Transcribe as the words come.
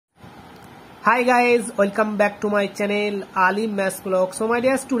Hi guys, welcome back to my channel Ali Maths Vlog. So my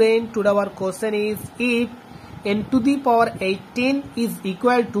dear student, today our question is if n to the power 18 is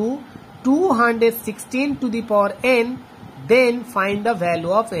equal to 216 to the power n, then find the value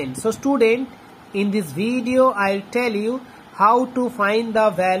of n. So student, in this video I'll tell you how to find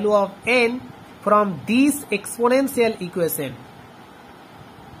the value of n from this exponential equation.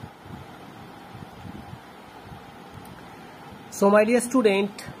 So my dear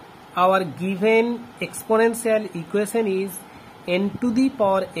student, our given exponential equation is n to the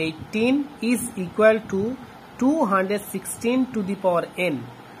power 18 is equal to 216 to the power n.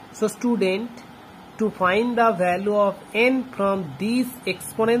 So student, to find the value of n from this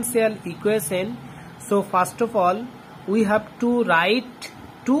exponential equation, so first of all we have to write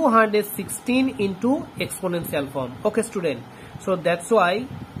 216 into exponential form. Okay student, so that's why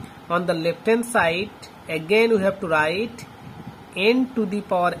on the left hand side again we have to write n to the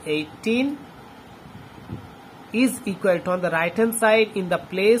power 18 is equal to, on the right hand side in the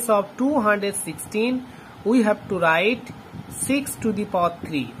place of 216 we have to write 6 to the power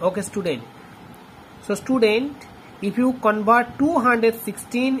 3. Okay student, so student, if you convert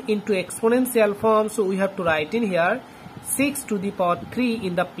 216 into exponential form, so we have to write in here 6 to the power 3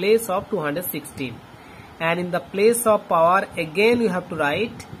 in the place of 216, and in the place of power again we have to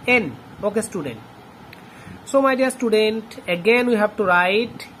write n. Okay student, so my dear student, again we have to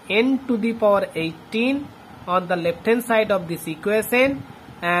write n to the power 18 on the left hand side of this equation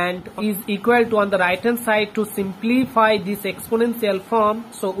and is equal to, on the right hand side, to simplify this exponential form,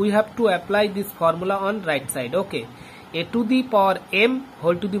 so we have to apply this formula on right side. Okay, a to the power m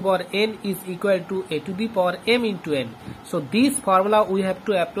whole to the power n is equal to a to the power m into n. So this formula we have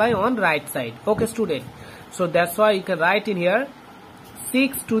to apply on right side. Okay student, so that's why you can write in here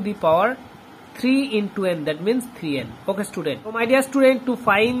 6 to the power 3 into n, that means 3n. Okay student, so my dear student, to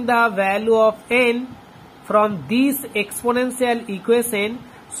find the value of n from this exponential equation,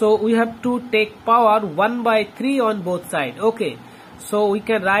 so we have to take power 1 by 3 on both sides. Okay, so we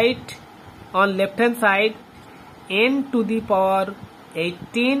can write on left hand side n to the power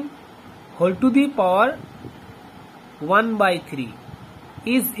 18 whole to the power 1 by 3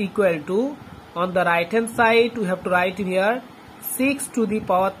 is equal to, on the right hand side we have to write in here 6 to the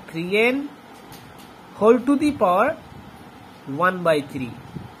power 3n whole to the power 1 by 3.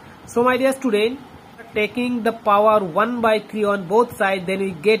 So my dear student, taking the power 1 by 3 on both sides, then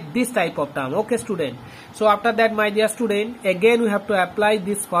we get this type of term. Okay student, so after that my dear student, again we have to apply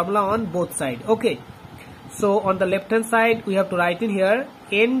this formula on both sides. Okay, so on the left hand side we have to write in here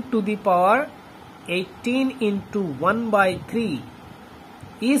n to the power 18 into 1 by 3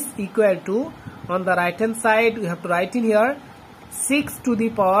 is equal to, on the right hand side we have to write in here 6 to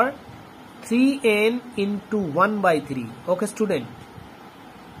the power 3n into 1 by 3. Okay student,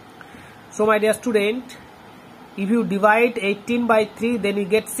 so my dear student, if you divide 18 by 3, then you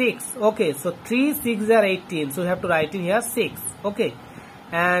get 6. Okay, so 3 6 are 18, so we have to write in here 6. Okay,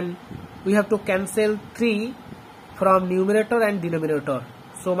 and we have to cancel 3 from numerator and denominator.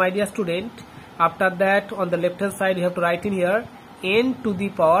 So my dear student, after that on the left hand side you have to write in here n to the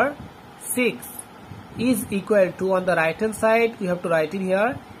power 6 is equal to, on the right hand side you have to write in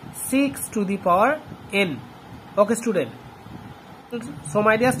here 6 to the power n. Okay student, so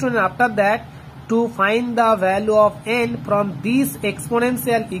my dear student, after that, to find the value of n from this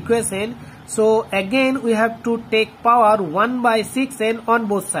exponential equation, so again we have to take power 1 by 6n on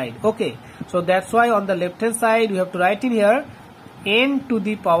both sides. Okay, so that's why on the left hand side we have to write in here n to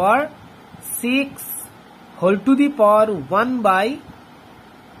the power 6 whole to the power 1 by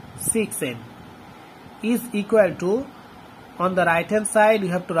 6n is equal to, on the right hand side we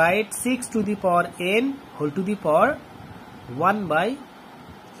have to write 6 to the power n whole to the power 1 by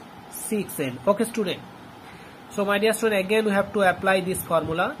 6n. Okay student, so my dear student, again we have to apply this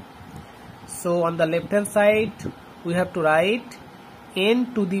formula. So on the left hand side we have to write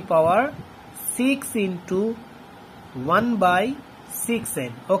n to the power 6 into 1 by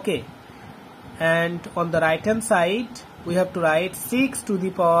 6n. Okay, and on the right hand side we have to write 6 to the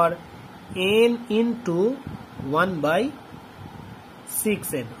power n into 1 by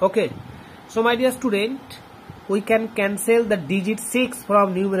 6n. Okay, so my dear student, we can cancel the digit 6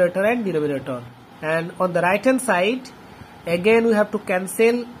 from numerator and denominator, and on the right hand side again we have to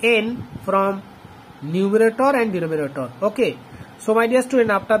cancel n from numerator and denominator. Okay, so my dear student,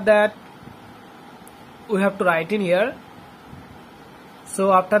 after that we have to write in here,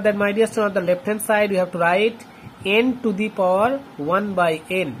 so after that my dear student, on the left hand side we have to write n to the power 1 by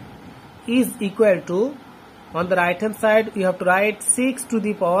n is equal to, on the right hand side you have to write 6 to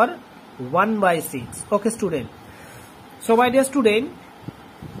the power 1 by 6. Okay student, so my dear student,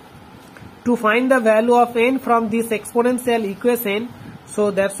 to find the value of n from this exponential equation.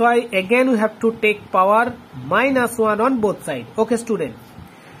 So that's why again we have to take power minus 1 on both sides. Okay student.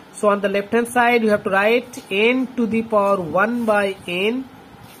 So on the left hand side you have to write n to the power 1 by n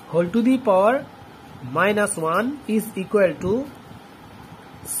whole to the power minus 1 is equal to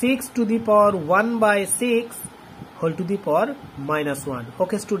 6 to the power 1 by 6 whole to the power minus 1.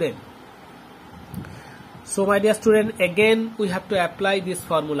 Okay student. So my dear student, again we have to apply this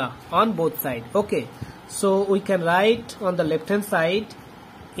formula on both sides. Okay. So we can write on the left hand side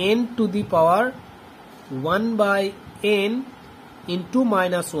n to the power 1 by n into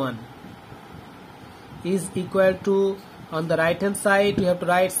minus 1 is equal to, on the right hand side we have to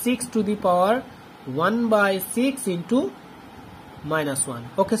write 6 to the power 1 by 6 into minus 1.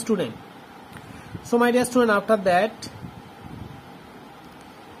 Okay student. So my dear student, after that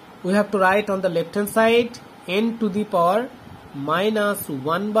we have to write on the left hand side n to the power minus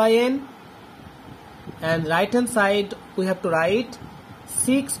 1 by n, and right hand side we have to write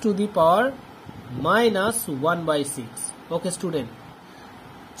 6 to the power minus 1 by 6. Okay student.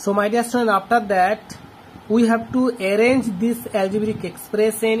 So my dear student, after that we have to arrange this algebraic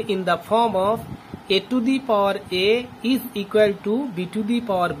expression in the form of a to the power a is equal to b to the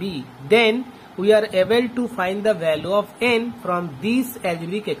power b. Then we are able to find the value of n from this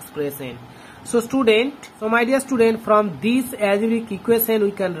algebraic expression. So my dear student, from this algebraic equation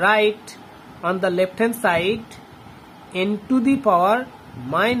we can write on the left hand side n to the power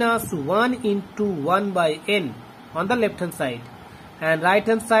minus 1 into 1 by n on the left hand side, and right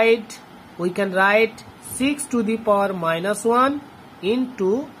hand side we can write 6 to the power minus 1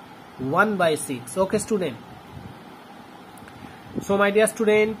 into 1 by 6. Okay student. So my dear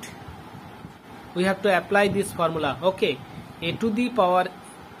student, we have to apply this formula. Okay, a to the power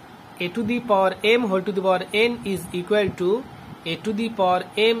m whole to the power n is equal to a to the power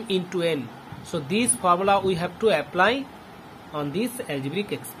m into n. So this formula we have to apply on this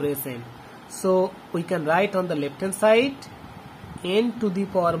algebraic expression. So we can write on the left hand side n to the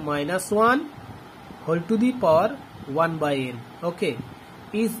power minus 1 whole to the power 1 by n. Okay,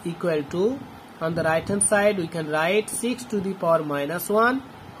 is equal to, on the right hand side we can write 6 to the power minus 1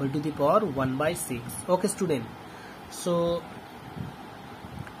 whole to the power 1 by 6. Okay student. So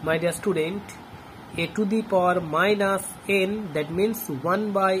my dear student, a to the power minus n, that means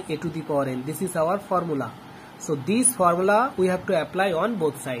 1 by a to the power n. This is our formula. So this formula we have to apply on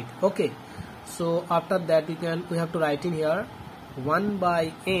both sides. Okay. So after that we have to write in here 1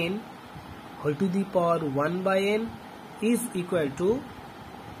 by n whole to the power 1 by n is equal to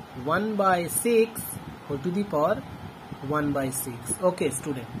 1 by 6 whole to the power 1 by 6. Okay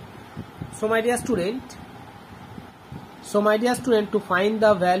student. So my dear student, to find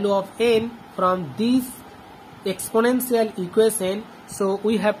the value of n from this exponential equation, so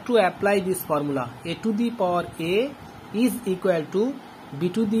we have to apply this formula. A to the power a is equal to b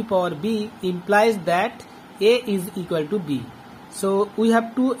to the power b implies that a is equal to b. So we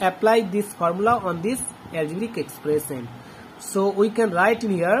have to apply this formula on this algebraic expression. So we can write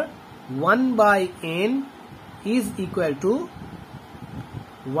in here 1 by n is equal to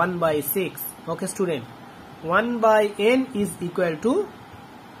 1 by 6. Okay student. 1 by n is equal to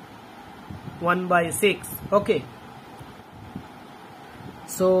 1 by 6. Okay.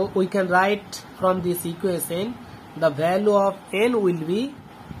 So we can write from this equation the value of n will be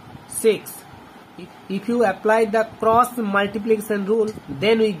 6. If you apply the cross multiplication rule,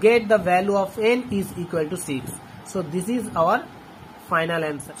 then we get the value of n is equal to 6. So this is our final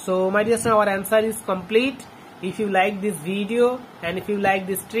answer. So my dear son, our answer is complete. If you like this video and if you like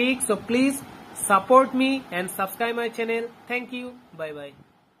this trick, so please support me and subscribe my channel. Thank you. Bye bye.